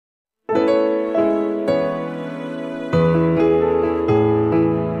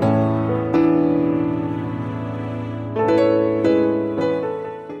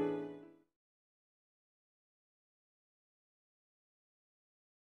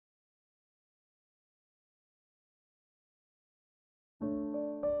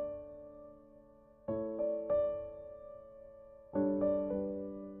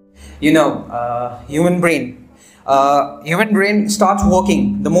Human brain starts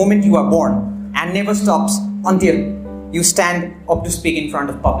working the moment you are born and never stops until you stand up to speak in front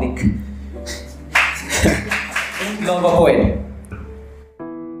of public. Don't love a poet.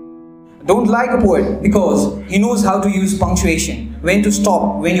 Don't like a poet because he knows how to use punctuation, when to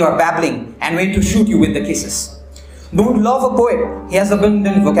stop when you are babbling, and when to shoot you with the kisses. Don't love a poet. He has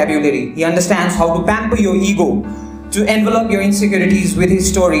abundant vocabulary. He understands how to pamper your ego, to envelop your insecurities with his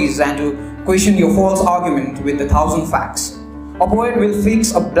stories, and to question your false argument with 1,000 facts. A poet will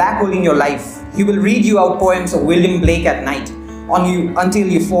fix a black hole in your life. He will read you out poems of William Blake at night until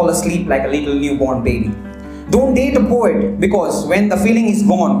you fall asleep like a little newborn baby. Don't date a poet because when the feeling is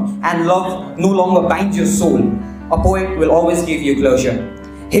gone and love no longer binds your soul, a poet will always give you closure.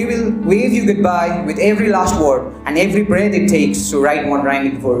 He will wave you goodbye with every last word and every breath it takes to write one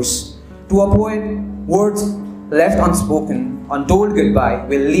rhyming verse. To a poet, words left unspoken, untold goodbye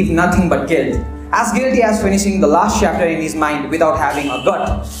will leave nothing but guilt. As guilty as finishing the last chapter in his mind without having a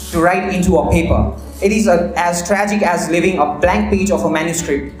gut to write into a paper. It is as tragic as leaving a blank page of a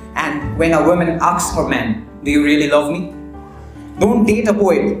manuscript and when a woman asks her man, "Do you really love me?" Don't date a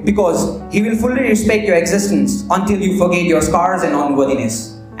poet because he will fully respect your existence until you forget your scars and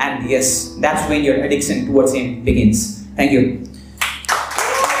unworthiness. And yes, that's when your addiction towards him begins. Thank you.